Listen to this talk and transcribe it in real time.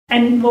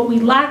And what we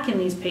lack in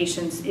these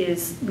patients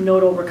is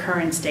nodal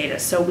recurrence data.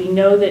 So we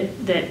know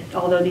that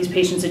although these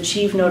patients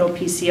achieve nodal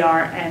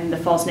PCR and the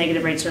false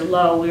negative rates are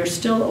low, we are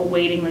still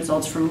awaiting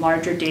results from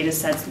larger data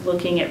sets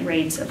looking at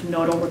rates of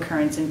nodal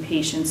recurrence in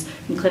patients,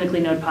 in clinically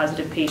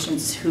node-positive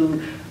patients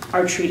who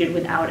are treated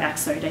without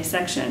axillary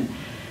dissection.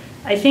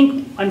 I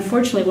think,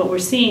 unfortunately, what we're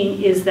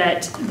seeing is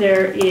that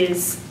there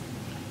is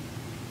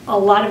a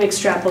lot of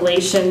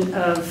extrapolation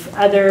of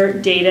other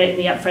data in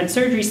the upfront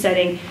surgery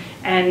setting,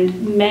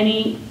 and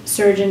many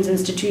surgeons,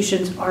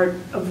 institutions are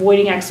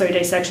avoiding axillary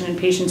dissection in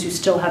patients who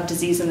still have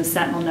disease in the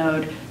sentinel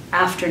node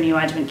after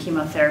neoadjuvant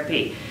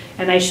chemotherapy.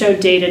 And I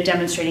showed data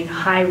demonstrating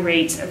high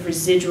rates of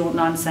residual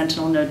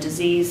non-sentinel node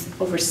disease.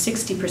 Over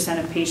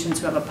 60% of patients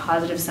who have a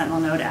positive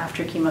sentinel node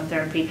after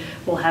chemotherapy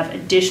will have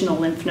additional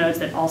lymph nodes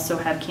that also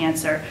have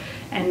cancer.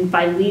 And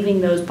by leaving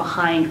those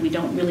behind, we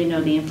don't really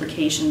know the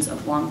implications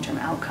of long-term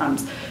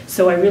outcomes.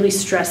 So I really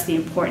stress the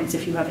importance,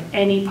 if you have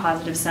any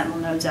positive sentinel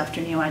nodes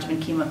after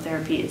neoadjuvant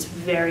chemotherapy, it's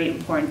very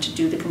important to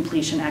do the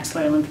completion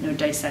axillary lymph node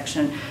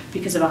dissection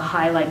because of a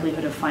high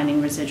likelihood of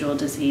finding residual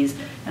disease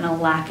and a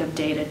lack of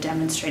data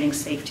demonstrating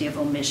safety of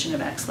omission of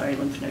axillary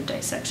lymph node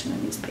dissection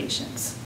in these patients.